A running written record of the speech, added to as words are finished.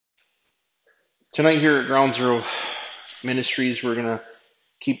Tonight here at Ground Zero Ministries, we're going to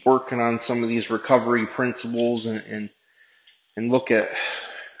keep working on some of these recovery principles and look at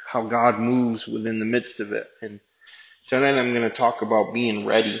how God moves within the midst of it. And tonight I'm going to talk about being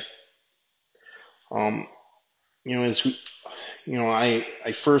ready. Um, as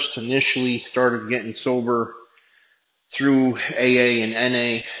I first initially started getting sober through AA and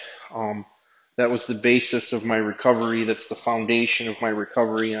NA. That was the basis of my recovery. That's the foundation of my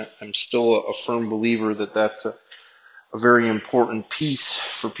recovery. I'm still a firm believer that that's a very important piece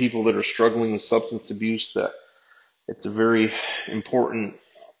for people that are struggling with substance abuse, that it's a very important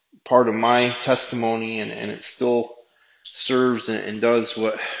part of my testimony, and it still serves and does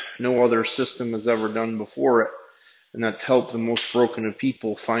what no other system has ever done before it, and that's help the most broken of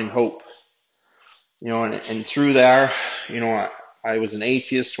people find hope. And through there, I was an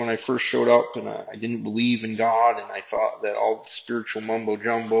atheist when I first showed up, and I didn't believe in God, and I thought that all the spiritual mumbo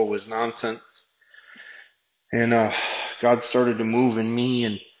jumbo was nonsense. And God started to move in me,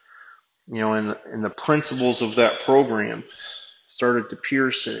 and the principles of that program started to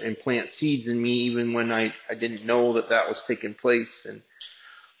pierce and plant seeds in me, even when I didn't know that was taking place. And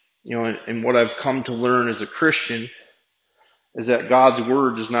what I've come to learn as a Christian is that God's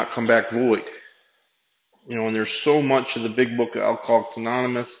word does not come back void. And there's so much of the big book of Alcoholics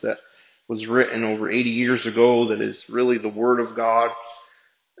Anonymous that was written over 80 years ago that is really the word of God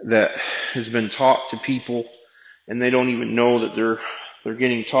that has been taught to people, and they don't even know that they're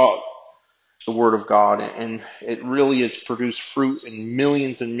getting taught the word of God. And it really has produced fruit in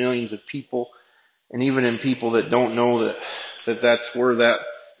millions and millions of people, and even in people that don't know that's where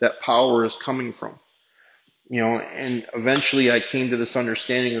that power is coming from. And eventually I came to this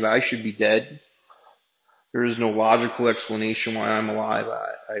understanding that I should be dead. There is no logical explanation why I'm alive.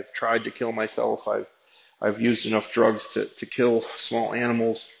 I've tried to kill myself. I've used enough drugs to kill small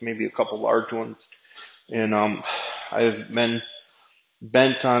animals, maybe a couple large ones. And I've been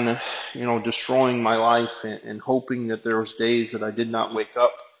bent on, destroying my life and hoping that there was days that I did not wake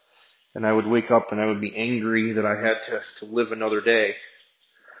up, and I would wake up and I would be angry that I had to live another day.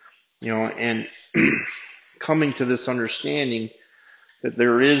 And coming to this understanding that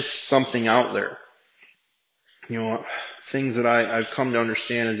there is something out there. Things that I've come to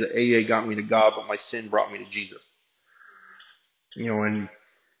understand is that AA got me to God, but my sin brought me to Jesus. And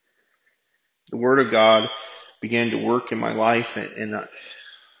the Word of God began to work in my life, and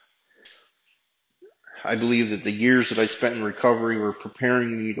I believe that the years that I spent in recovery were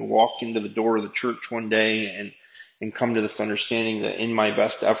preparing me to walk into the door of the church one day and come to this understanding that in my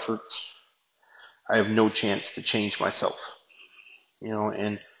best efforts, I have no chance to change myself.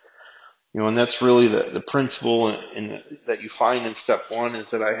 And that's really the principle that you find in step one, is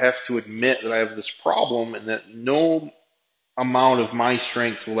that I have to admit that I have this problem and that no amount of my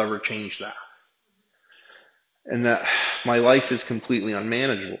strength will ever change that. And that my life is completely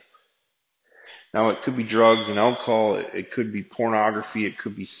unmanageable. Now, it could be drugs and alcohol, it could be pornography, it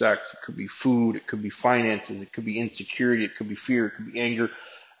could be sex, it could be food, it could be finances, it could be insecurity, it could be fear, it could be anger.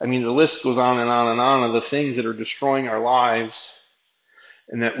 I mean, the list goes on and on and on of the things that are destroying our lives,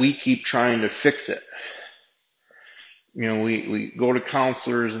 and that we keep trying to fix it. We go to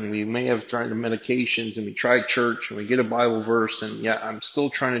counselors, and we may have tried the medications, and we try church, and we get a Bible verse, and yet I'm still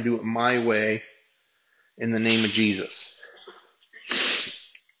trying to do it my way in the name of Jesus.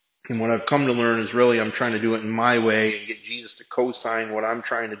 And what I've come to learn is really I'm trying to do it in my way and get Jesus to co-sign what I'm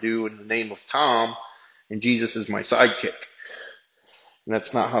trying to do in the name of Tom, and Jesus is my sidekick. And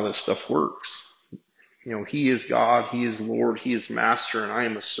that's not how this stuff works. He is God, He is Lord, He is Master, and I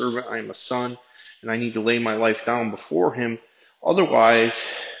am a servant, I am a son, and I need to lay my life down before Him. Otherwise,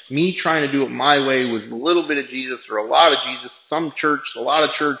 me trying to do it my way with a little bit of Jesus or a lot of Jesus, some church, a lot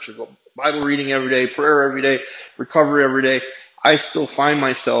of church, Bible reading every day, prayer every day, recovery every day, I still find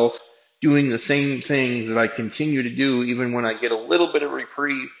myself doing the same things that I continue to do even when I get a little bit of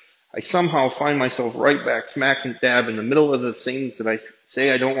reprieve. I somehow find myself right back smack and dab in the middle of the things that I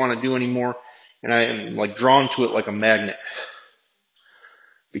say I don't want to do anymore. And I am like drawn to it like a magnet,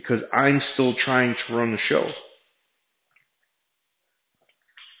 because I'm still trying to run the show.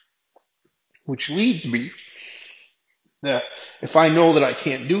 Which leads me that if I know that I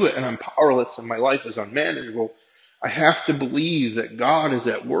can't do it and I'm powerless and my life is unmanageable, I have to believe that God is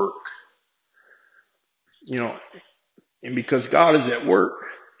at work. And because God is at work,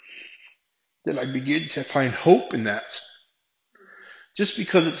 then I begin to find hope in that. Just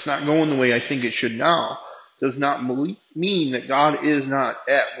because it's not going the way I think it should now does not mean that God is not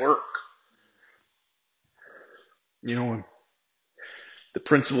at work. The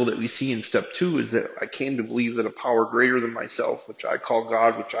principle that we see in step 2 is that I came to believe that a power greater than myself, which I call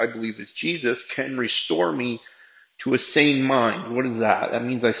God, which I believe is Jesus, can restore me to a sane mind. What is that? That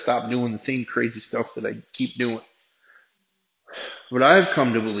means I stop doing the same crazy stuff that I keep doing. But I've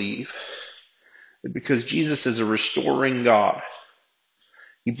come to believe that because Jesus is a restoring God,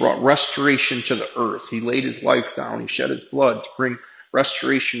 he brought restoration to the earth. He laid his life down. He shed his blood to bring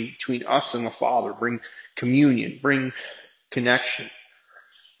restoration between us and the Father, bring communion, bring connection.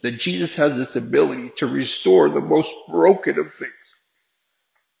 That Jesus has this ability to restore the most broken of things.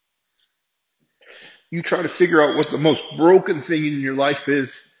 You try to figure out what the most broken thing in your life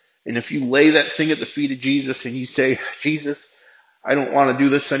is, and if you lay that thing at the feet of Jesus and you say, Jesus, I don't want to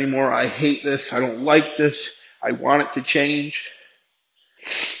do this anymore. I hate this. I don't like this. I want it to change.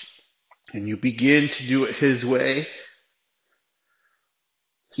 And you begin to do it his way,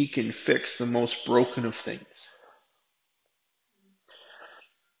 he can fix the most broken of things.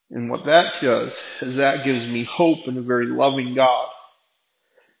 And what that does is that gives me hope in a very loving God.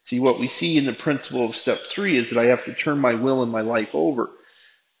 See, what we see in the principle of step 3 is that I have to turn my will and my life over.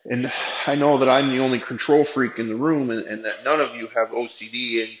 And I know that I'm the only control freak in the room, and that none of you have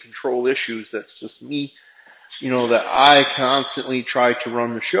OCD and control issues. That's just me. That I constantly try to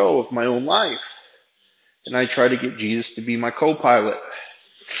run the show of my own life. And I try to get Jesus to be my co-pilot.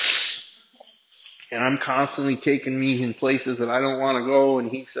 And I'm constantly taking me in places that I don't want to go,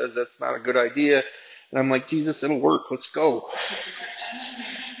 and he says that's not a good idea. And I'm like, Jesus, it'll work. Let's go.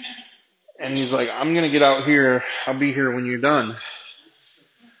 And he's like, I'm going to get out here. I'll be here when you're done.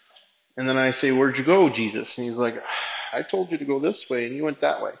 And then I say, where'd you go, Jesus? And he's like, I told you to go this way, and you went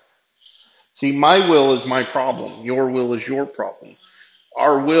that way. See, my will is my problem. Your will is your problem.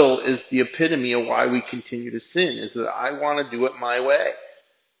 Our will is the epitome of why we continue to sin, is that I want to do it my way.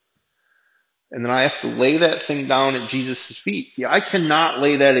 And then I have to lay that thing down at Jesus' feet. See, I cannot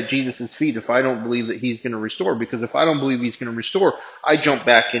lay that at Jesus' feet if I don't believe that he's going to restore. Because if I don't believe he's going to restore, I jump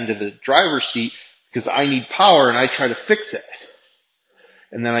back into the driver's seat because I need power and I try to fix it.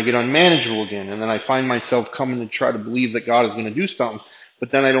 And then I get unmanageable again. And then I find myself coming to try to believe that God is going to do something. But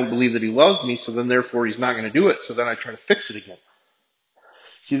then I don't believe that he loves me, so then therefore he's not going to do it. So then I try to fix it again.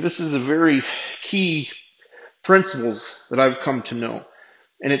 See, this is a very key principles that I've come to know.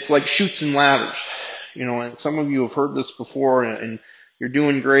 And it's like chutes and ladders. And some of you have heard this before, and you're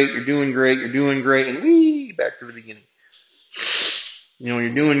doing great, you're doing great, you're doing great, and whee, back to the beginning.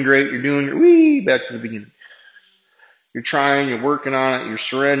 You're doing great, you're doing whee, back to the beginning. You're trying, you're working on it, you're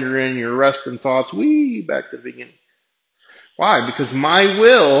surrendering, you're arresting thoughts, whee, back to the beginning. Why? Because my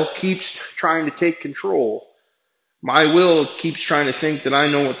will keeps trying to take control. My will keeps trying to think that I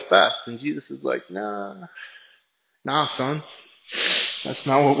know what's best. And Jesus is like, nah, son. That's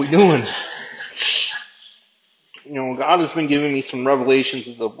not what we're doing. God has been giving me some revelations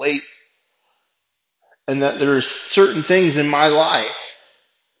as of late, and that there's certain things in my life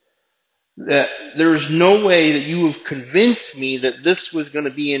that there's no way that you have convinced me that this was going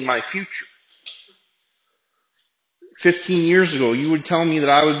to be in my future. 15 years ago, you would tell me that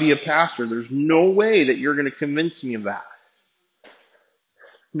I would be a pastor. There's no way that you're going to convince me of that.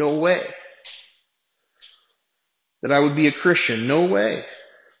 No way. That I would be a Christian. No way.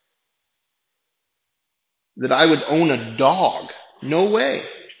 That I would own a dog. No way.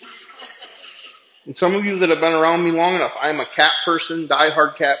 And some of you that have been around me long enough, I'm a cat person,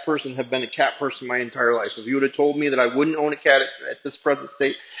 diehard cat person, have been a cat person my entire life. If you would have told me that I wouldn't own a cat at this present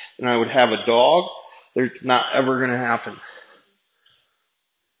state and I would have a dog, it's not ever going to happen.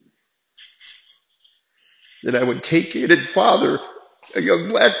 That I would take it and father a young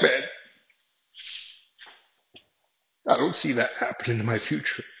black man. I don't see that happening in my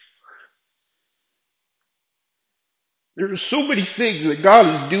future. There are so many things that God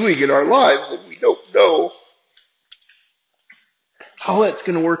is doing in our lives that we don't know how that's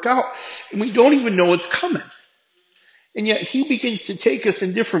going to work out. And we don't even know it's coming. And yet he begins to take us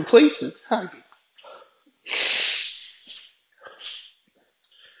in different places.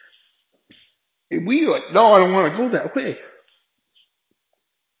 And we like, no, I don't want to go that way.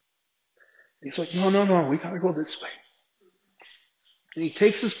 He's like, no, we got to go this way. And he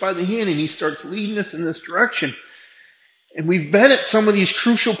takes us by the hand and he starts leading us in this direction. And we've been at some of these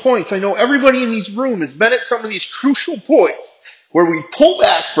crucial points. I know everybody in this room has been at some of these crucial points where we pull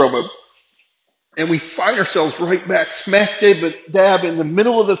back from him and we find ourselves right back smack dab in the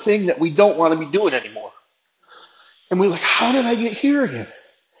middle of the thing that we don't want to be doing anymore. And we're like, how did I get here again?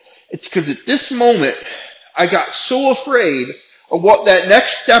 It's because at this moment, I got so afraid of what that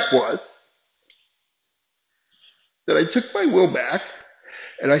next step was that I took my will back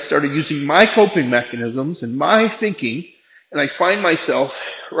and I started using my coping mechanisms and my thinking, And I find myself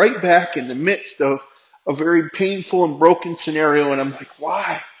right back in the midst of a very painful and broken scenario. And I'm like,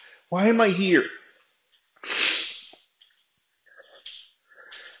 why? Why am I here?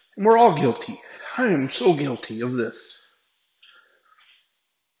 And we're all guilty. I am so guilty of this.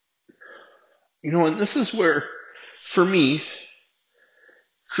 And this is where, for me,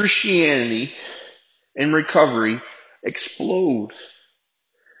 Christianity and recovery explode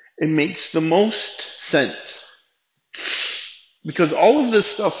and makes the most sense. Because all of this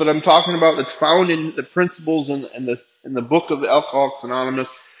stuff that I'm talking about that's found in the principles in the book of Alcoholics Anonymous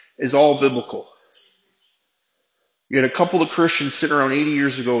is all biblical. You had a couple of Christians sitting around 80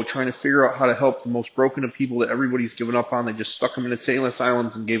 years ago trying to figure out how to help the most broken of people that everybody's given up on. They just stuck them in the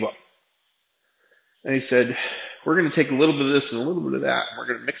Islands and gave up. And he said, we're going to take a little bit of this and a little bit of that, and we're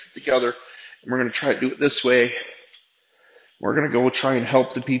going to mix it together, and we're going to try to do it this way. We're going to go try and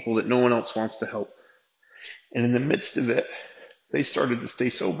help the people that no one else wants to help. And in the midst of it, they started to stay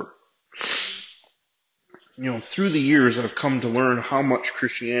sober. Through the years, I've come to learn how much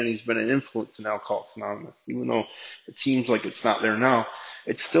Christianity has been an influence in Alcoholics Anonymous. Even though it seems like it's not there now,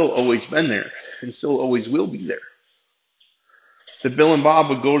 it's still always been there and still always will be there. That Bill and Bob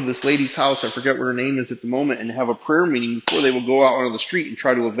would go to this lady's house, I forget what her name is at the moment, and have a prayer meeting before they would go out on the street and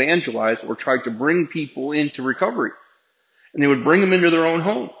try to evangelize or try to bring people into recovery. And they would bring them into their own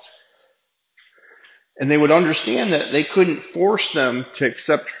homes. And they would understand that they couldn't force them to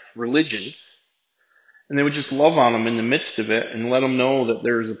accept religion. And they would just love on them in the midst of it and let them know that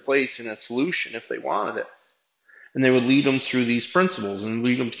there is a place and a solution if they wanted it. And they would lead them through these principles and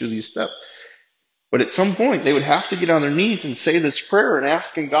lead them through these steps. But at some point, they would have to get on their knees and say this prayer and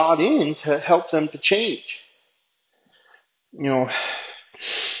asking God in to help them to change.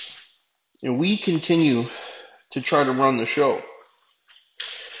 We continue to try to run the show.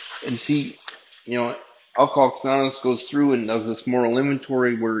 And see, Alcoholics Anonymous goes through and does this moral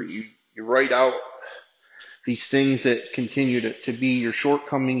inventory where you write out these things that continue to be your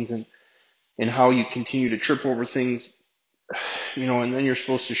shortcomings and how you continue to trip over things, and then you're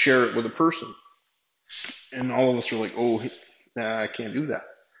supposed to share it with a person. And all of us are like, oh, nah, I can't do that.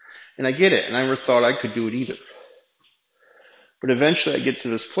 And I get it, and I never thought I could do it either. But eventually I get to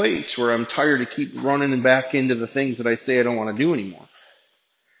this place where I'm tired to keep running back into the things that I say I don't want to do anymore.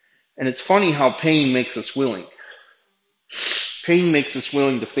 And it's funny how pain makes us willing. Pain makes us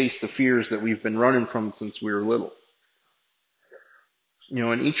willing to face the fears that we've been running from since we were little.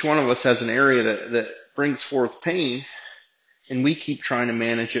 And each one of us has an area that brings forth pain, and we keep trying to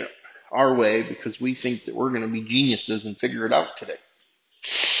manage it our way because we think that we're going to be geniuses and figure it out today.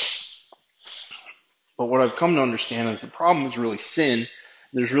 But what I've come to understand is the problem is really sin.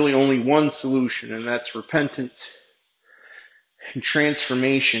 There's really only one solution, and that's repentance and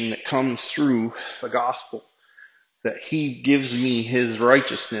transformation that comes through the gospel. That he gives me his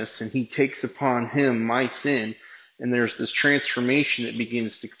righteousness and he takes upon him my sin. And there's this transformation that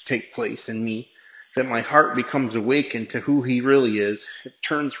begins to take place in me. That my heart becomes awakened to who he really is. It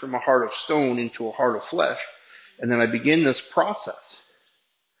turns from a heart of stone into a heart of flesh. And then I begin this process.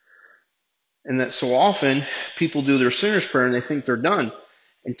 And that so often people do their sinner's prayer and they think they're done.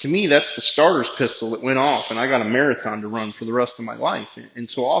 And to me, that's the starter's pistol that went off, and I got a marathon to run for the rest of my life. And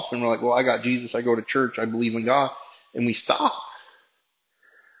so often we're like, well, I got Jesus, I go to church, I believe in God, and we stop.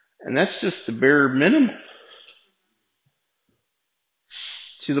 And that's just the bare minimum.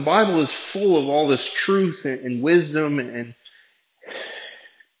 See, the Bible is full of all this truth and wisdom and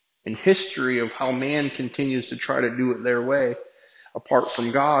history of how man continues to try to do it their way apart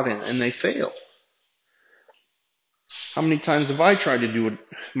from God, and they fail. How many times have I tried to do it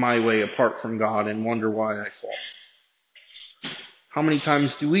my way apart from God and wonder why I fall? How many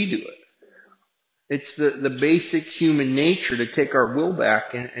times do we do it? It's the basic human nature to take our will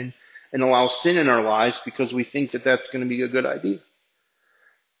back and allow sin in our lives because we think that that's going to be a good idea.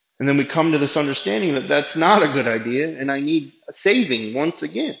 And then we come to this understanding that that's not a good idea, and I need a saving once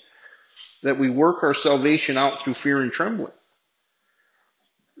again. That we work our salvation out through fear and trembling.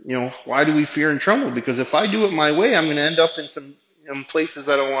 Why do we fear and tremble? Because if I do it my way, I'm going to end up in some places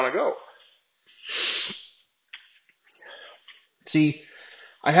I don't want to go. See,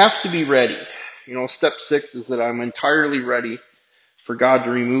 I have to be ready. Step 6 is that I'm entirely ready for God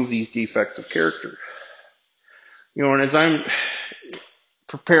to remove these defects of character. And as I'm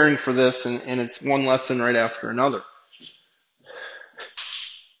preparing for this, and it's one lesson right after another.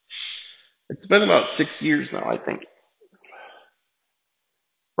 It's been about 6 years now, I think.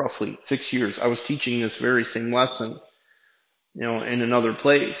 Roughly 6 years. I was teaching this very same lesson, in another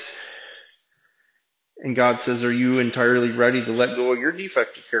place. And God says, are you entirely ready to let go of your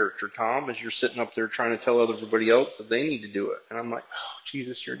defective character, Tom, as you're sitting up there trying to tell everybody else that they need to do it? And I'm like, oh,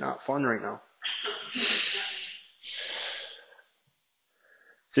 Jesus, you're not fun right now.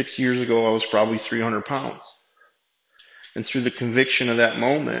 6 years ago, I was probably 300 pounds. And through the conviction of that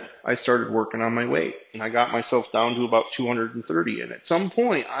moment, I started working on my weight. And I got myself down to about 230. And at some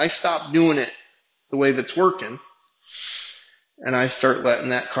point, I stopped doing it the way that's working. And I start letting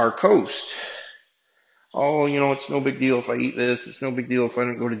that car coast. Oh, it's no big deal if I eat this. It's no big deal if I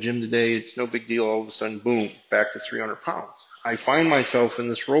don't go to gym today. It's no big deal. All of a sudden, boom, back to 300 pounds. I find myself in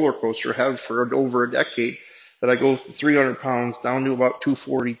this roller coaster, have for over a decade, that I go from 300 pounds down to about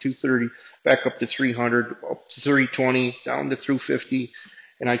 240, 230, back up to 300, up to 320, down to 350.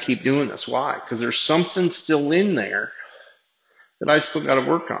 And I keep doing this. Why? Because there's something still in there that I still got to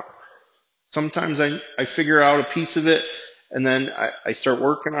work on. Sometimes I figure out a piece of it, and then I start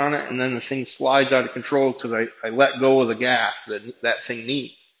working on it, and then the thing slides out of control because I let go of the gas that thing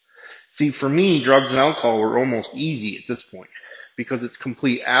needs. See, for me, drugs and alcohol are almost easy at this point because it's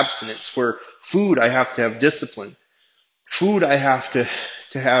complete abstinence. Where food, I have to have discipline. Food, I have to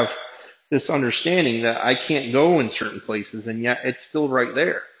have this understanding that I can't go in certain places, and yet it's still right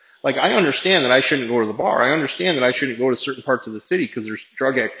there. Like, I understand that I shouldn't go to the bar. I understand that I shouldn't go to certain parts of the city because there's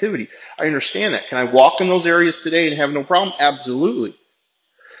drug activity. I understand that. Can I walk in those areas today and have no problem? Absolutely.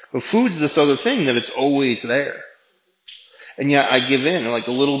 But food's this other thing that it's always there. And yet I give in, like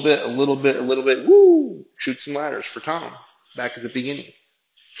a little bit, woo, shoot some ladders for Tom back at the beginning.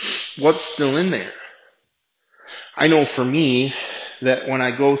 What's still in there? I know for me that when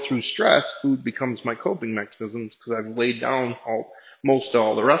I go through stress, food becomes my coping mechanisms because I've laid down most of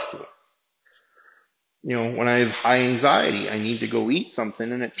all the rest of it. When I have high anxiety, I need to go eat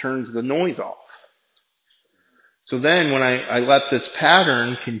something and it turns the noise off. So then when I let this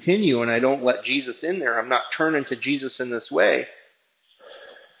pattern continue and I don't let Jesus in there, I'm not turning to Jesus in this way,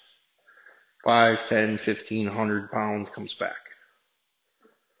 5, 10, 15, 100 pounds comes back.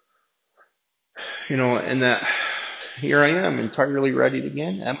 And that here I am entirely ready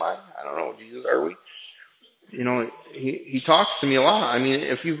again. Am I? I don't know, Jesus, are we? He talks to me a lot. I mean,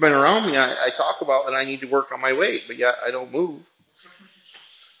 if you've been around me, I talk about that I need to work on my weight, but yet I don't move.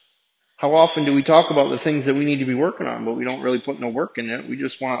 How often do we talk about the things that we need to be working on, but we don't really put no work in it? We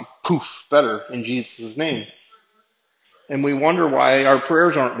just want poof, better in Jesus' name. And we wonder why our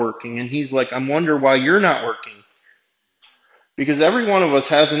prayers aren't working. And he's like, I wonder why you're not working. Because every one of us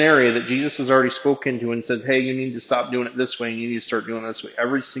has an area that Jesus has already spoken to and says, hey, you need to stop doing it this way and you need to start doing it this way.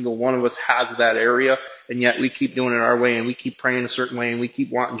 Every single one of us has that area, and yet we keep doing it our way and we keep praying a certain way and we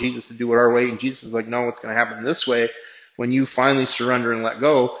keep wanting Jesus to do it our way. And Jesus is like, no, it's going to happen this way when you finally surrender and let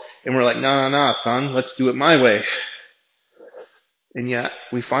go. And we're like, no, son, let's do it my way. And yet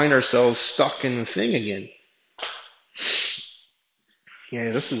we find ourselves stuck in the thing again.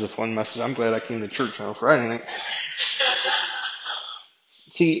 Yeah, this is a fun message. I'm glad I came to church on Friday night.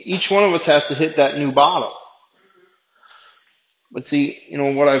 See, each one of us has to hit that new bottom. But see,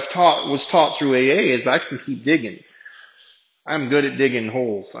 what was taught through AA is I can keep digging. I'm good at digging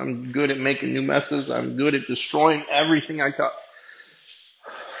holes. I'm good at making new messes. I'm good at destroying everything I touch.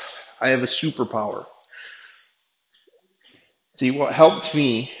 I have a superpower. See, what helped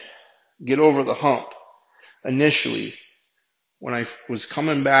me get over the hump initially when I was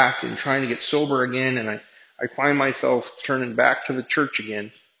coming back and trying to get sober again, and I find myself turning back to the church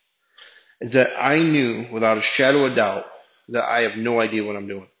again, is that I knew without a shadow of doubt that I have no idea what I'm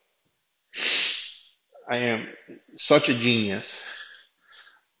doing. I am such a genius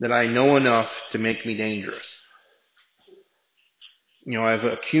that I know enough to make me dangerous. I've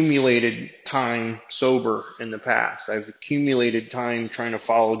accumulated time sober in the past. I've accumulated time trying to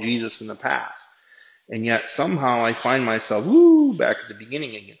follow Jesus in the past. And yet somehow I find myself, back at the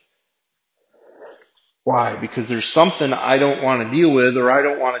beginning again. Why? Because there's something I don't want to deal with, or I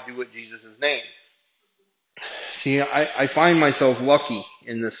don't want to do it in Jesus' name. See, I find myself lucky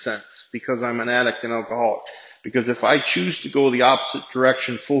in this sense because I'm an addict and alcoholic. Because if I choose to go the opposite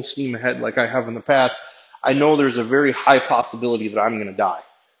direction, full steam ahead like I have in the past, I know there's a very high possibility that I'm going to die.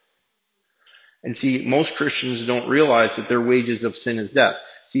 And see, most Christians don't realize that their wages of sin is death.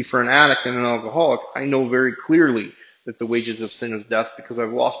 See, for an addict and an alcoholic, I know very clearly that the wages of sin is death because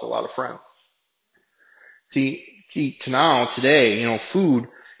I've lost a lot of friends. See, today, food,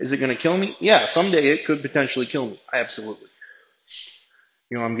 is it going to kill me? Yeah, someday it could potentially kill me. Absolutely.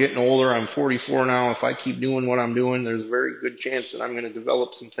 I'm getting older. I'm 44 now. If I keep doing what I'm doing, there's a very good chance that I'm going to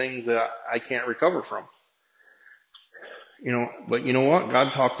develop some things that I can't recover from. But you know what?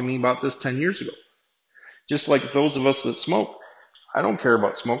 God talked to me about this 10 years ago. Just like those of us that smoke. I don't care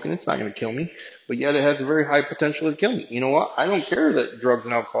about smoking. It's not going to kill me. But yet it has a very high potential to kill me. You know what? I don't care that drugs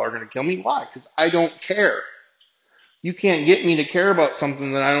and alcohol are going to kill me. Why? Because I don't care. You can't get me to care about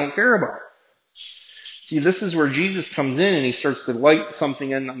something that I don't care about. See, this is where Jesus comes in and he starts to light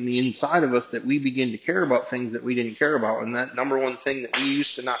something on the inside of us that we begin to care about things that we didn't care about. And that number one thing that we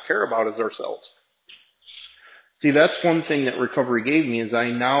used to not care about is ourselves. See, that's one thing that recovery gave me is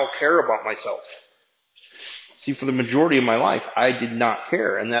I now care about myself. See, for the majority of my life, I did not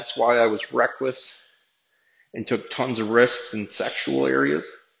care. And that's why I was reckless and took tons of risks in sexual areas.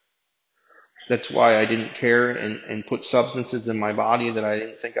 That's why I didn't care and put substances in my body that I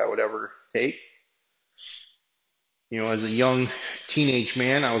didn't think I would ever take. You know, as a young teenage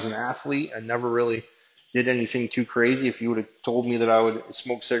man, I was an athlete. I never really did anything too crazy. If you would have told me that I would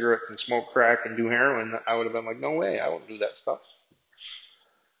smoke cigarettes and smoke crack and do heroin, I would have been like, no way, I won't do that stuff.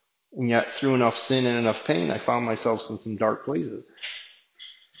 And yet, through enough sin and enough pain, I found myself in some dark places.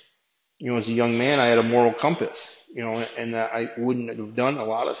 You know, as a young man, I had a moral compass, you know, and that I wouldn't have done a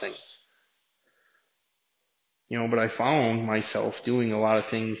lot of things. You know, but I found myself doing a lot of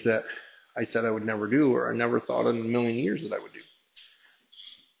things that I said I would never do, or I never thought in a million years that I would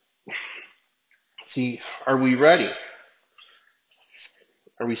do. See, are we ready?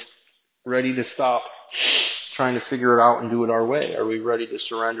 Are we ready to stop trying to figure it out and do it our way? Are we ready to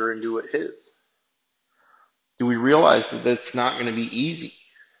surrender and do it His? Do we realize that it's not going to be easy?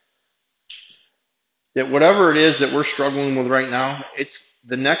 That whatever it is that we're struggling with right now, it's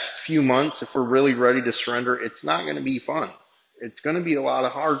the next few months, if we're really ready to surrender, it's not going to be fun. It's going to be a lot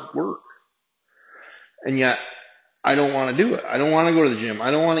of hard work. And yet, I don't want to do it. I don't want to go to the gym. I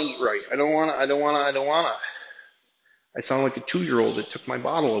don't want to eat right. I don't want to. I sound like a 2-year-old that took my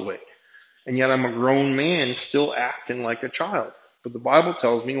bottle away. And yet I'm a grown man still acting like a child. But the Bible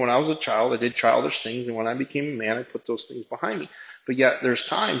tells me when I was a child, I did childish things, and when I became a man, I put those things behind me. But yet there's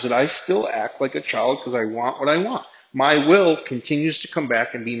times that I still act like a child because I want what I want. My will continues to come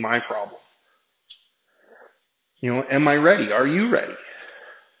back and be my problem. You know, am I ready? Are you ready?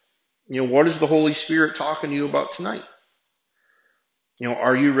 You know, what is the Holy Spirit talking to you about tonight? You know,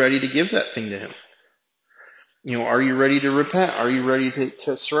 are you ready to give that thing to Him? You know, are you ready to repent? Are you ready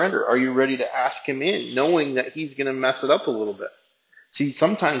to surrender? Are you ready to ask Him in, knowing that He's going to mess it up a little bit? See,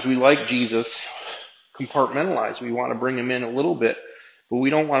 sometimes we like Jesus compartmentalized. We want to bring Him in a little bit, but we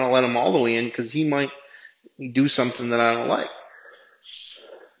don't want to let Him all the way in because He might do something that I don't like.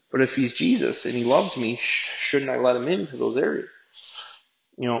 But if He's Jesus and He loves me, shouldn't I let Him into those areas?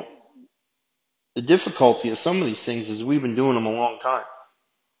 You know, the difficulty of some of these things is we've been doing them a long time.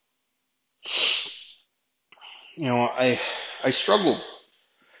 You know, I struggled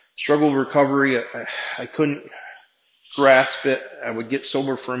with recovery. I couldn't grasp it. I would get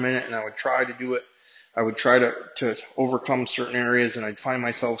sober for a minute and I would try to do it. I would try to overcome certain areas and I'd find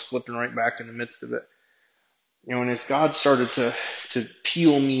myself slipping right back in the midst of it. You know, and as God started to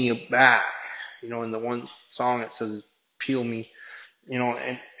peel me back, you know, in the one song it says, peel me, you know,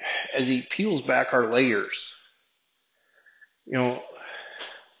 and as He peels back our layers, you know,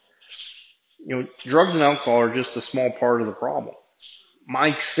 drugs and alcohol are just a small part of the problem.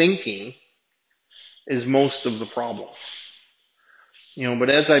 My thinking is most of the problem. You know,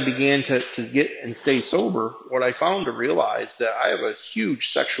 but as I began to get and stay sober, what I found to realize that I have a huge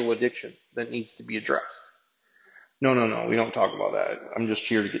sexual addiction that needs to be addressed. No, we don't talk about that. I'm just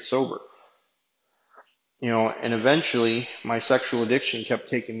here to get sober. You know, and eventually my sexual addiction kept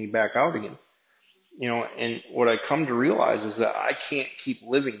taking me back out again. You know, and what I come to realize is that I can't keep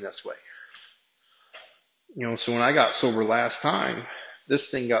living this way. You know, so when I got sober last time, this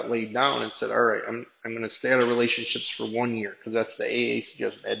thing got laid down and said, all right, I'm going to stay out of relationships for 1 year because that's the AA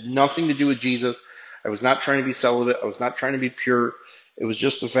suggestion. It had nothing to do with Jesus. I was not trying to be celibate. I was not trying to be pure. It was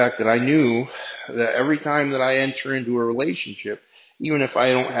just the fact that I knew that every time that I enter into a relationship, even if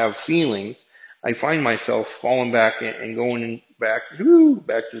I don't have feelings, I find myself falling back and going back to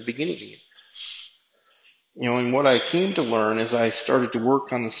the beginning again. You know, and what I came to learn as I started to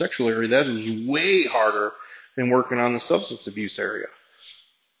work on the sexual area, that was way harder than working on the substance abuse area.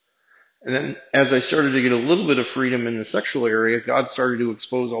 And then as I started to get a little bit of freedom in the sexual area, God started to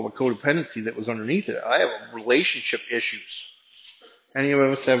expose all the codependency that was underneath it. I have relationship issues. Any of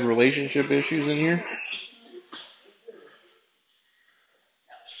us have relationship issues in here?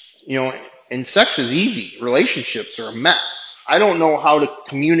 You know, and sex is easy. Relationships are a mess. I don't know how to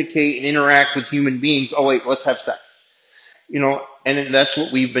communicate and interact with human beings. Oh wait, let's have sex. You know, and that's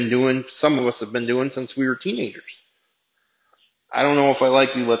what we've been doing. Some of us have been doing since we were teenagers. I don't know if I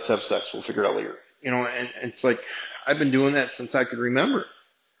like you. Let's have sex. We'll figure it out later. You know, and it's like, I've been doing that since I could remember.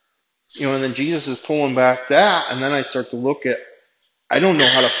 You know, and then Jesus is pulling back that, and then I start to look at I don't know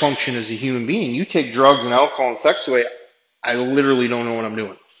how to function as a human being. You take drugs and alcohol and sex away, I literally don't know what I'm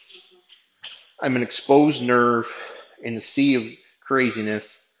doing. I'm an exposed nerve in a sea of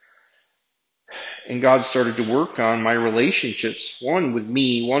craziness. And God started to work on my relationships, one with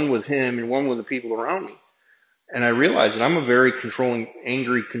me, one with him, and one with the people around me. And I realized that I'm a very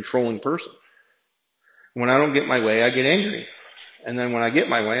angry, controlling person. When I don't get my way, I get angry. And then when I get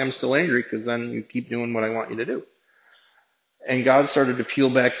my way, I'm still angry because then you keep doing what I want you to do. And God started to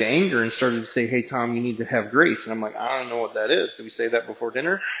peel back the anger and started to say, hey, Tom, you need to have grace. And I'm like, I don't know what that is. Did we say that before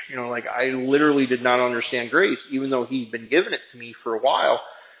dinner? I literally did not understand grace, even though he'd been giving it to me for a while.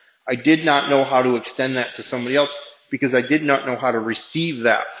 I did not know how to extend that to somebody else because I did not know how to receive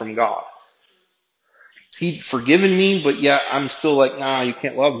that from God. He'd forgiven me, but yet I'm still like, nah, you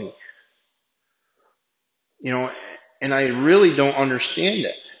can't love me. And I really don't understand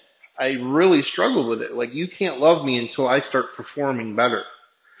it. I really struggle with it. Like, you can't love me until I start performing better.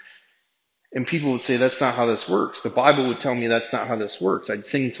 And people would say, that's not how this works. The Bible would tell me that's not how this works. I'd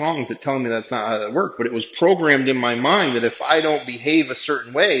sing songs that tell me that's not how that works. But it was programmed in my mind that if I don't behave a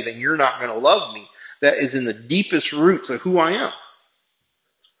certain way, then you're not going to love me. That is in the deepest roots of who I am.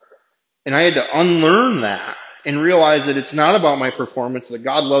 And I had to unlearn that and realize that it's not about my performance, that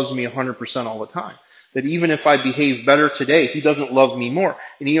God loves me 100% all the time. That even if I behave better today, he doesn't love me more.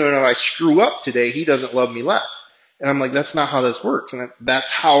 And even if I screw up today, he doesn't love me less. And I'm like, that's not how this works. And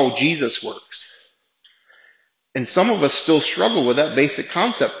that's how Jesus works. And some of us still struggle with that basic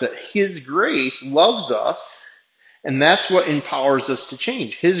concept that his grace loves us, and that's what empowers us to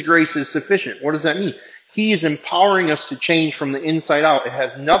change. His grace is sufficient. What does that mean? He is empowering us to change from the inside out. It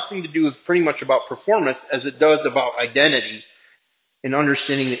has nothing to do with pretty much about performance as it does about identity and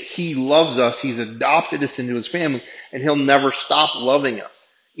understanding that he loves us. He's adopted us into his family, and he'll never stop loving us,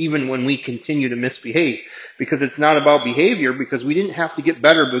 even when we continue to misbehave. Because it's not about behavior, because we didn't have to get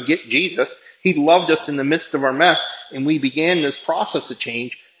better to get Jesus. He loved us in the midst of our mess, and we began this process of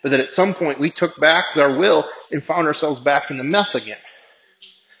change, but that at some point we took back our will and found ourselves back in the mess again.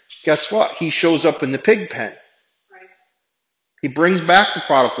 Guess what? He shows up in the pig pen. He brings back the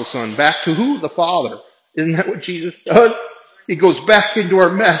prodigal son. Back to who? The Father. Isn't that what Jesus does? He goes back into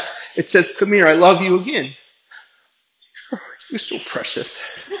our mess. It says, come here, I love you again. You're so precious.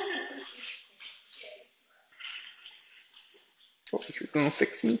 Oh, you're going to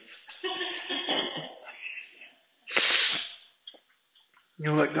fix me?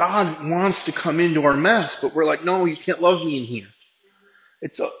 That God wants to come into our mess, but we're like, no, you can't love me in here.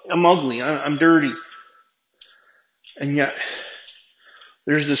 I'm ugly. I'm dirty. And yet,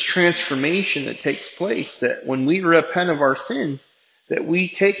 there's this transformation that takes place that when we repent of our sins, that we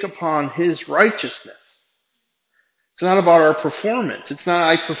take upon his righteousness. It's not about our performance. It's not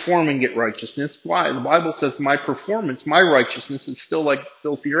I perform and get righteousness. Why? The Bible says my performance, my righteousness is still like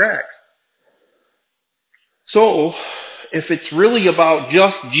filthy rags. So, if it's really about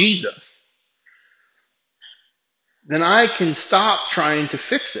just Jesus, then I can stop trying to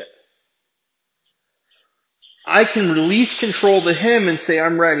fix it. I can release control to him and say,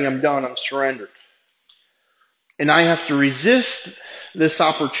 I'm ready, I'm done, I'm surrendered. And I have to resist this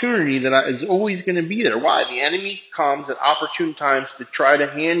opportunity that is always going to be there. Why? The enemy comes at opportune times to try to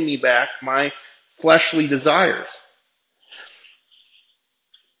hand me back my fleshly desires.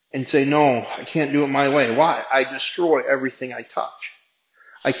 And say, no, I can't do it my way. Why? I destroy everything I touch.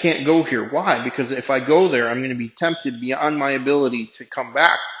 I can't go here. Why? Because if I go there, I'm going to be tempted beyond my ability to come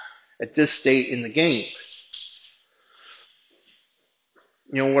back at this state in the game.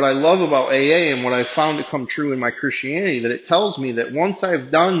 What I love about AA and what I've found to come true in my Christianity, that it tells me that once I've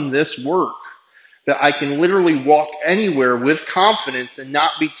done this work, that I can literally walk anywhere with confidence and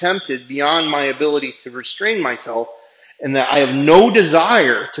not be tempted beyond my ability to restrain myself, and that I have no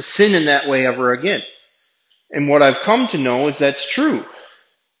desire to sin in that way ever again. And what I've come to know is that's true.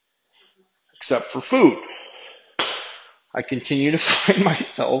 Except for food. I continue to find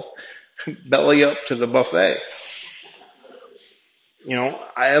myself belly up to the buffet.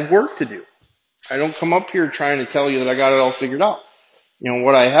 I have work to do. I don't come up here trying to tell you that I got it all figured out.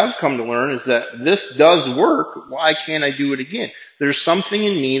 What I have come to learn is that this does work. Why can't I do it again? There's something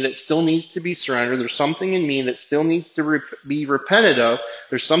in me that still needs to be surrendered. There's something in me that still needs to be repented of.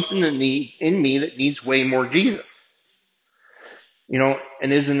 There's something in me that needs way more Jesus.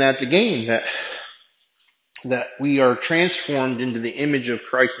 And isn't that the game? That we are transformed into the image of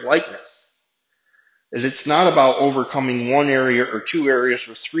Christ's likeness. That it's not about overcoming one area or two areas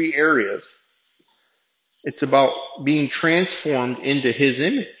or three areas. It's about being transformed into his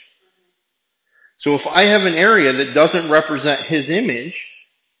image. So if I have an area that doesn't represent his image,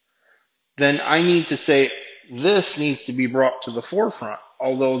 then I need to say, this needs to be brought to the forefront.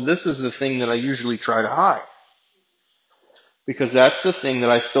 Although this is the thing that I usually try to hide. Because that's the thing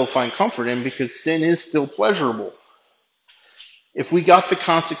that I still find comfort in, because sin is still pleasurable. If we got the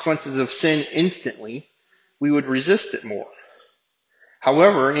consequences of sin instantly, we would resist it more.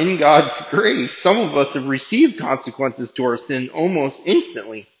 However, in God's grace, some of us have received consequences to our sin almost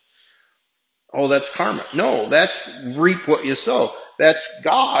instantly. Oh, that's karma. No, that's reap what you sow. That's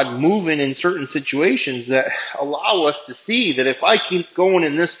God moving in certain situations that allow us to see that if I keep going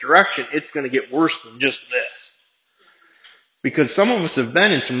in this direction, it's going to get worse than just this. Because some of us have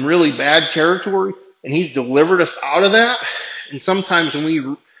been in some really bad territory, and He's delivered us out of that. And sometimes when we,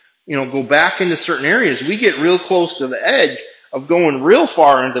 go back into certain areas, we get real close to the edge of going real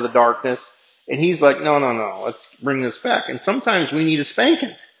far into the darkness, and He's like, no, let's bring this back. And sometimes we need a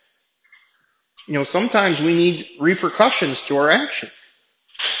spanking. Sometimes we need repercussions to our action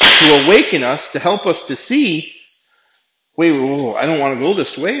to awaken us, to help us to see, wait, I don't want to go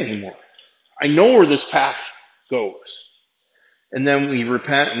this way anymore. I know where this path goes. And then we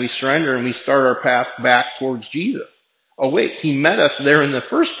repent and we surrender and we start our path back towards Jesus. Oh wait, He met us there in the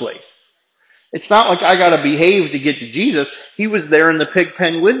first place. It's not like I gotta behave to get to Jesus. He was there in the pig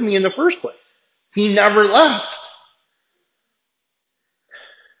pen with me in the first place. He never left.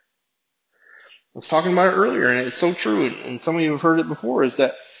 I was talking about it earlier, and it's so true, and some of you have heard it before, is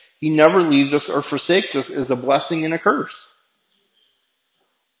that He never leaves us or forsakes us as a blessing and a curse.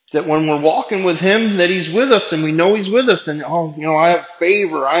 That when we're walking with Him, that He's with us, and we know He's with us, and I have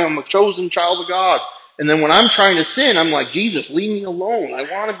favor, I am a chosen child of God. And then when I'm trying to sin, I'm like, Jesus, leave me alone.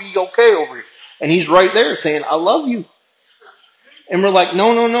 I want to be okay over here. And He's right there saying, I love you. And we're like,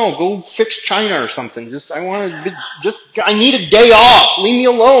 no, go fix China or something. I need a day off. Leave me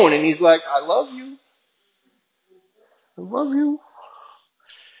alone. And He's like, I love you. I love you.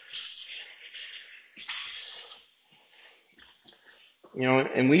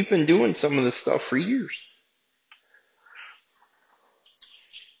 And we've been doing some of this stuff for years.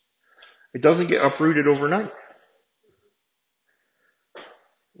 It doesn't get uprooted overnight.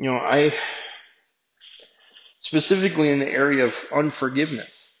 I specifically in the area of unforgiveness,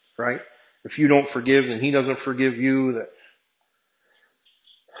 right? If you don't forgive, then He doesn't forgive you.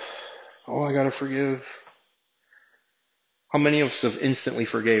 I gotta forgive. How many of us have instantly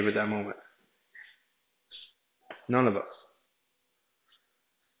forgave at that moment? None of us.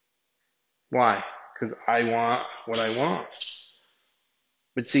 Why? Because I want what I want.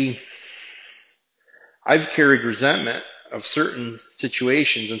 But see, I've carried resentment of certain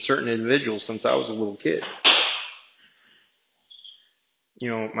situations and certain individuals since I was a little kid.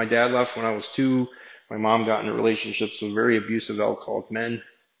 My dad left when I was 2. My mom got into relationships with very abusive alcoholic men.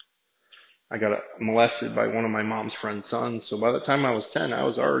 I got molested by one of my mom's friend's sons. So by the time I was 10, I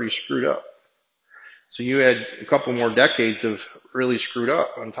was already screwed up. So you had a couple more decades of really screwed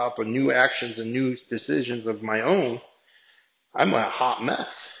up on top of new actions and new decisions of my own. I'm a hot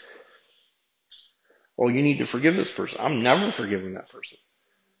mess. Well, you need to forgive this person. I'm never forgiving that person.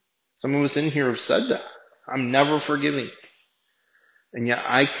 Some of us in here have said that. I'm never forgiving. And yet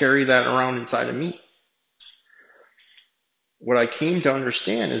I carry that around inside of me. What I came to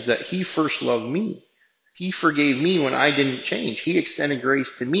understand is that He first loved me. He forgave me when I didn't change. He extended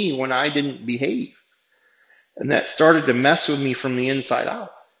grace to me when I didn't behave. And that started to mess with me from the inside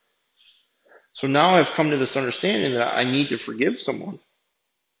out. So now I've come to this understanding that I need to forgive someone.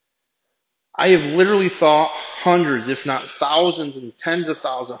 I have literally thought hundreds, if not thousands and tens of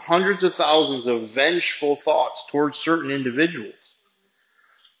thousands, hundreds of thousands of vengeful thoughts towards certain individuals.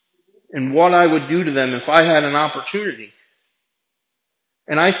 And what I would do to them if I had an opportunity.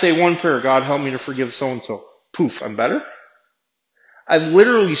 And I say one prayer, God help me to forgive so-and-so. Poof, I'm better. I've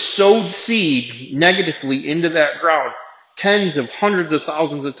literally sowed seed negatively into that ground tens of hundreds of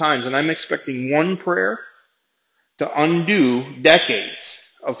thousands of times, and I'm expecting one prayer to undo decades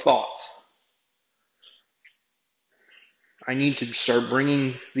of thoughts. I need to start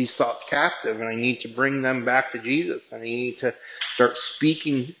bringing these thoughts captive, and I need to bring them back to Jesus, and I need to start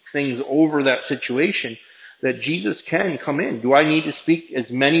speaking things over that situation that Jesus can come in. Do I need to speak as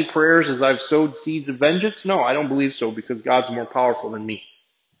many prayers as I've sowed seeds of vengeance? No, I don't believe so, because God's more powerful than me.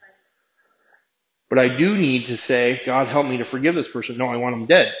 But I do need to say, God, help me to forgive this person. No, I want him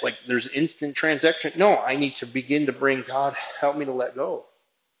dead. Like there's instant transaction. No, I need to begin to bring, God, help me to let go.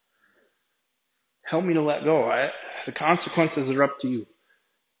 Help me to let go. The consequences are up to you.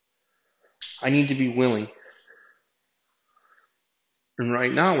 I need to be willing. And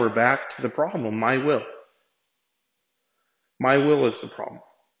right now we're back to the problem, my will. My will is the problem.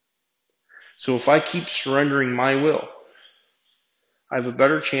 So if I keep surrendering my will, I have a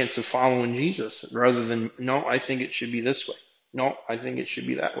better chance of following Jesus rather than, no, I think it should be this way. No, I think it should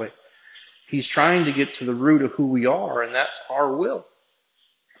be that way. He's trying to get to the root of who we are, and that's our will.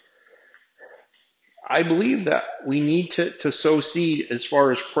 I believe that we need to sow seed as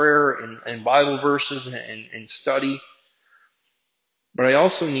far as prayer and Bible verses and study. But I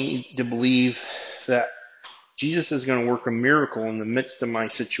also need to believe that Jesus is going to work a miracle in the midst of my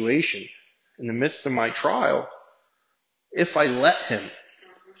situation, in the midst of my trial, if I let him.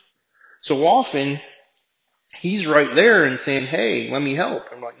 So often, he's right there and saying, hey, let me help.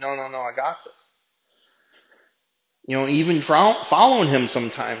 I'm like, no, I got this. Even following him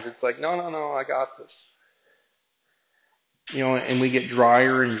sometimes, it's like, no, I got this. And we get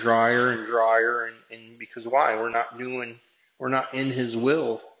drier and drier and drier. And because why? We're not in his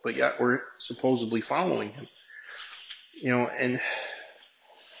will, but yet we're supposedly following him. And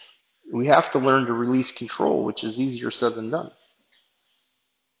we have to learn to release control, which is easier said than done.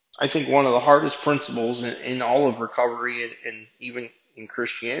 I think one of the hardest principles in all of recovery and even in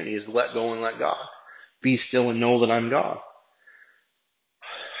Christianity is let go and let God. Be still and know that I'm God.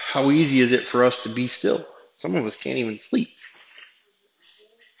 How easy is it for us to be still? Some of us can't even sleep.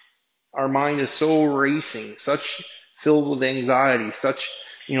 Our mind is so racing, such filled with anxiety, such,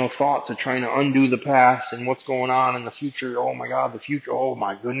 thoughts of trying to undo the past and what's going on in the future. Oh my God, the future. Oh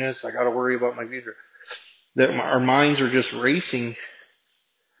my goodness, I got to worry about my future. That our minds are just racing,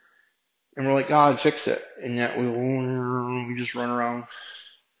 and we're like, God, fix it. And yet we just run around.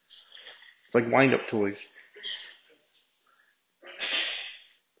 It's like wind-up toys.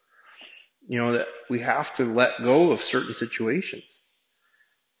 That we have to let go of certain situations.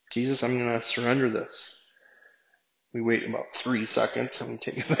 Jesus, I'm going to surrender this. We wait about 3 seconds and we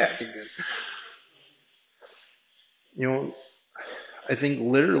take it back again. I think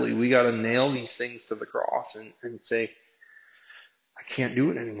literally we got to nail these things to the cross and say, I can't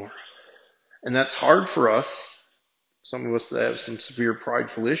do it anymore. And that's hard for us. Some of us that have some severe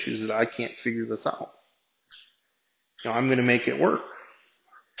prideful issues that I can't figure this out. I'm going to make it work.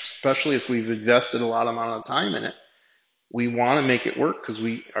 Especially if we've invested a lot amount of time in it. We want to make it work because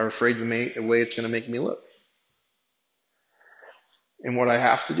we are afraid the way it's going to make me look. And what I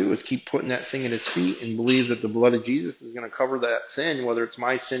have to do is keep putting that thing at his feet and believe that the blood of Jesus is going to cover that sin, whether it's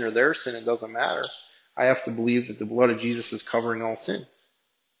my sin or their sin, it doesn't matter. I have to believe that the blood of Jesus is covering all sin.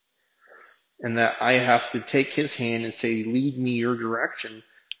 And that I have to take his hand and say, lead me your direction,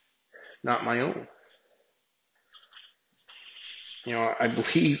 not my own. I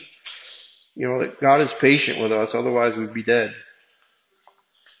believe, that God is patient with us, otherwise we'd be dead.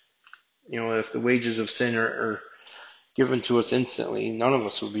 If the wages of sin are given to us instantly, none of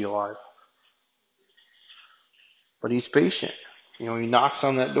us would be alive. But he's patient. He knocks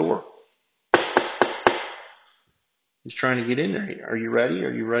on that door. He's trying to get in there. Are you ready?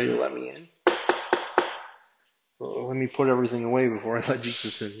 Are you ready to let me in? Well, let me put everything away before I let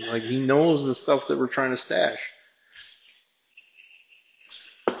Jesus in. Like, he knows the stuff that we're trying to stash.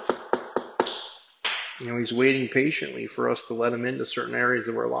 He's waiting patiently for us to let him into certain areas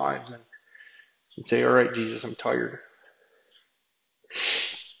of our lives and say, all right, Jesus, I'm tired.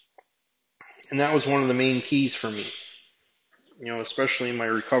 And that was one of the main keys for me, especially in my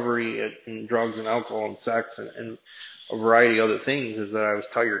recovery in drugs and alcohol and sex and a variety of other things, is that I was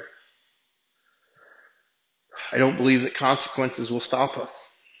tired. I don't believe that consequences will stop us.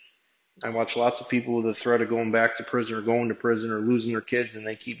 I watch lots of people with the threat of going back to prison or going to prison or losing their kids, and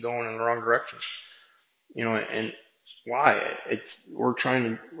they keep going in the wrong direction. And why? We're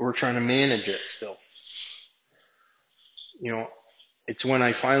trying to manage it still. It's when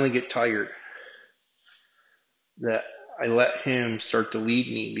I finally get tired that I let him start to lead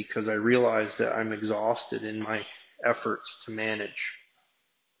me, because I realize that I'm exhausted in my efforts to manage.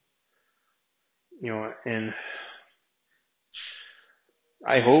 And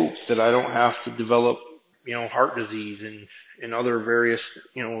I hope that I don't have to develop, heart disease and other various,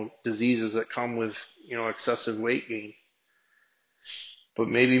 diseases that come with, excessive weight gain. But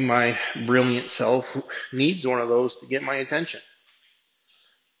maybe my brilliant self needs one of those to get my attention.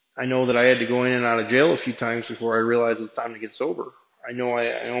 I know that I had to go in and out of jail a few times before I realized it's time to get sober. I know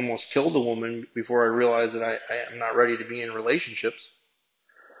I almost killed a woman before I realized that I am not ready to be in relationships.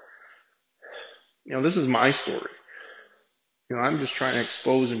 This is my story. I'm just trying to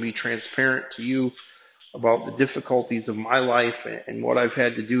expose and be transparent to you about the difficulties of my life and what I've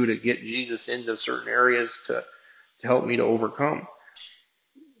had to do to get Jesus into certain areas to help me to overcome.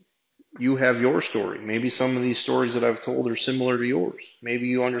 You have your story. Maybe some of these stories that I've told are similar to yours. Maybe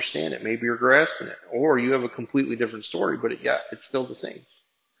you understand it. Maybe you're grasping it. Or you have a completely different story, but it's still the same.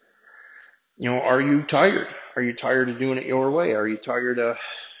 Are you tired? Are you tired of doing it your way? Are you tired of,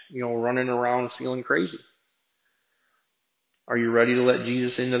 running around feeling crazy? Are you ready to let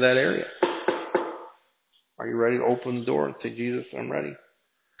Jesus into that area? Are you ready to open the door and say, Jesus, I'm ready?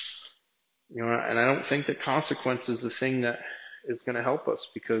 And I don't think that consequence is the thing that is going to help us,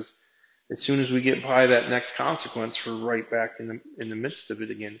 because as soon as we get by that next consequence, we're right back in the midst of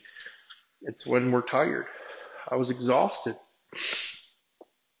it again. It's when we're tired. I was exhausted.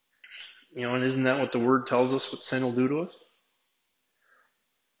 And isn't that what the word tells us what sin will do to us?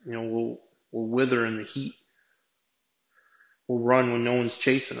 We'll wither in the heat. We'll run when no one's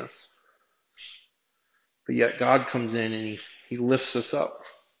chasing us. But yet God comes in and he lifts us up,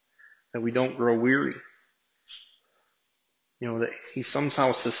 that we don't grow weary. That he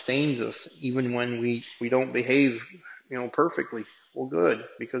somehow sustains us even when we don't behave, perfectly. Well, good,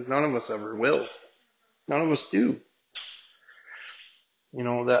 because none of us ever will. None of us do.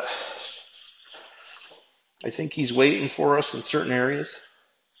 That I think he's waiting for us in certain areas.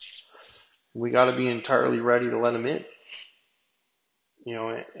 We got to be entirely ready to let him in.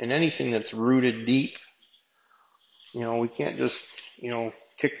 And anything that's rooted deep, we can't just,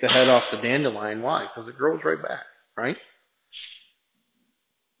 kick the head off the dandelion. Why? Because it grows right back, right?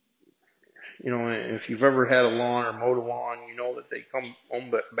 If you've ever had a lawn or mowed a lawn, you know that they come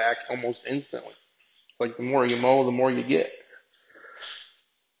back almost instantly. It's like the more you mow, the more you get.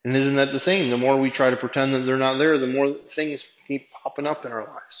 And isn't that the same? The more we try to pretend that they're not there, the more things keep popping up in our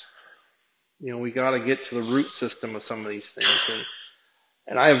lives. We got to get to the root system of some of these things.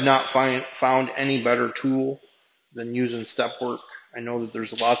 And I have not found any better tool than using step work. I know that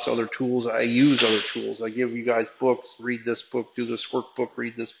there's lots of other tools. I use other tools. I give you guys books. Read this book, do this workbook,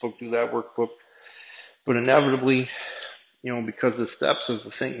 read this book, do that workbook. But inevitably, because the steps is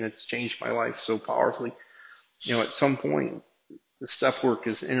the thing that's changed my life so powerfully, at some point, the step work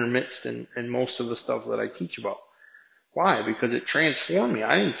is intermixed in most of the stuff that I teach about. Why? Because it transformed me.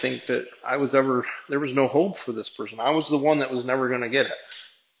 I didn't think that there was no hope for this person. I was the one that was never going to get it.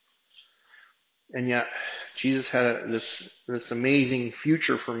 And yet, Jesus had this amazing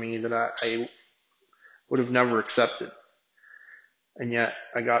future for me that I would have never accepted. And yet,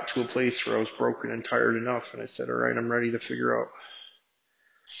 I got to a place where I was broken and tired enough, and I said, all right, I'm ready to figure out.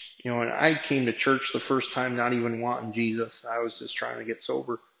 And I came to church the first time not even wanting Jesus. I was just trying to get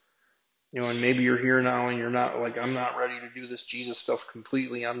sober. And maybe you're here now and you're not like, I'm not ready to do this Jesus stuff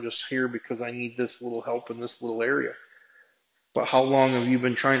completely. I'm just here because I need this little help in this little area. But how long have you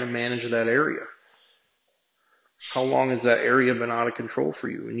been trying to manage that area? How long has that area been out of control for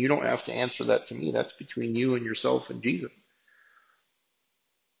you? And you don't have to answer that to me. That's between you and yourself and Jesus.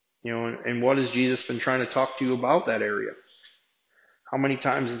 And what has Jesus been trying to talk to you about that area? How many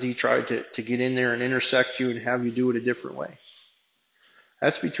times has he tried to get in there and intersect you and have you do it a different way?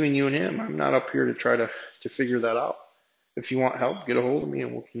 That's between you and him. I'm not up here to try to figure that out. If you want help, get a hold of me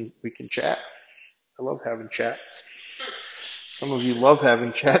and we can chat. I love having chats. Some of you love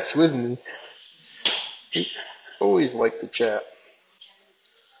having chats with me. I always like to chat.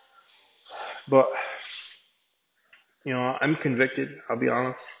 But, I'm convicted, I'll be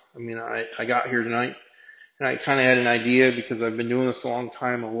honest. I mean, I got here tonight and I kind of had an idea because I've been doing this a long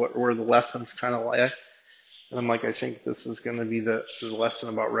time of where the lessons kind of lie. And I'm like, I think this is going to be the lesson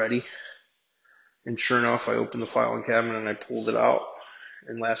about ready. And sure enough, I opened the filing cabinet and I pulled it out.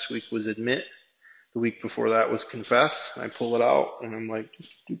 And last week was admit. The week before that was confess. And I pull it out and I'm like,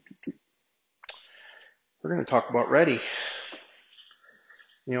 we're going to talk about ready.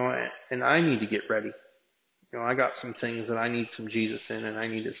 And I need to get ready. I got some things that I need some Jesus in, and I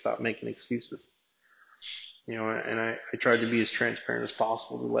need to stop making excuses. And I tried to be as transparent as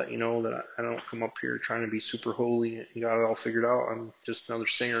possible to let you know that I don't come up here trying to be super holy and got it all figured out. I'm just another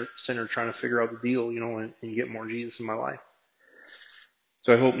sinner trying to figure out the deal, and get more Jesus in my life.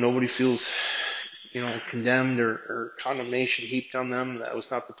 So I hope nobody feels, condemned or condemnation heaped on them. That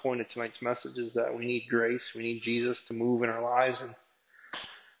was not the point of tonight's message, is that we need grace. We need Jesus to move in our lives. And,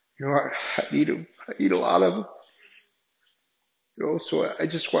 I need him. I need a lot of him. So I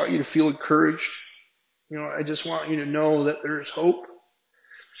just want you to feel encouraged. I just want you to know that there is hope.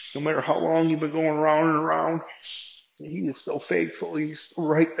 No matter how long you've been going around and around, he is still faithful. He's still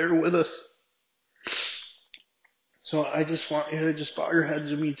right there with us. So I just want you to just bow your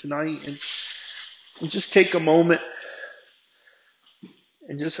heads with me tonight and just take a moment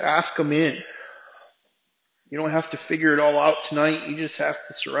and just ask him in. You don't have to figure it all out tonight. You just have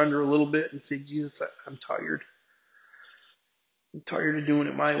to surrender a little bit and say, Jesus, I'm tired. I'm tired of doing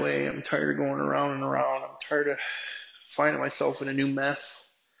it my way. I'm tired of going around and around. I'm tired of finding myself in a new mess.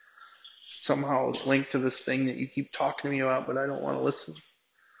 Somehow it's linked to this thing that you keep talking to me about, but I don't want to listen.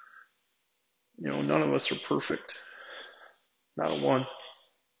 None of us are perfect. Not a one.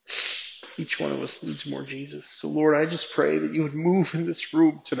 Each one of us needs more Jesus. So Lord, I just pray that you would move in this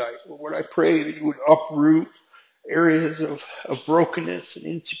room tonight. Lord, I pray that you would uproot areas of brokenness and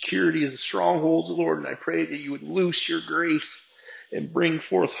insecurity and strongholds, Lord, and I pray that you would loose your grace and bring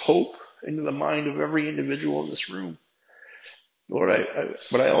forth hope into the mind of every individual in this room. Lord,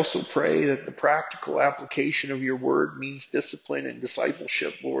 but I also pray that the practical application of your word means discipline and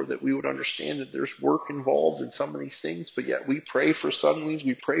discipleship, Lord, that we would understand that there's work involved in some of these things, but yet we pray for suddenlies,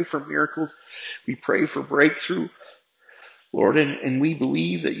 we pray for miracles, we pray for breakthrough, Lord, and we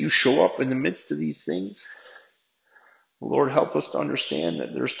believe that you show up in the midst of these things. Lord, help us to understand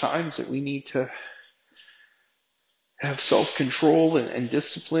that there's times that we need to have self-control and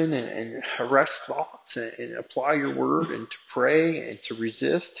discipline and arrest thoughts and apply your word and to pray and to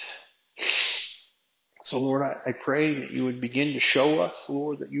resist. So Lord, I pray that you would begin to show us,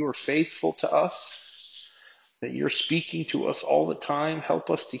 Lord, that you are faithful to us, that you're speaking to us all the time.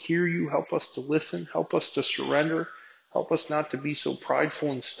 Help us to hear you. Help us to listen. Help us to surrender. Help us not to be so prideful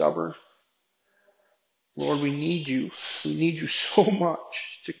and stubborn. Lord, we need you. We need you so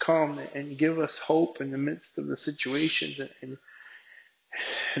much to come and give us hope in the midst of the situations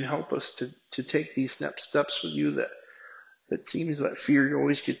and help us to take these steps with you that seems that fear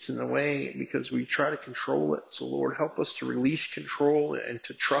always gets in the way because we try to control it. So Lord, help us to release control and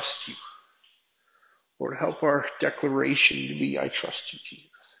to trust you. Lord, help our declaration to be, I trust you, Jesus.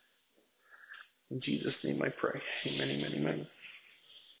 In Jesus' name I pray. Amen, amen, amen.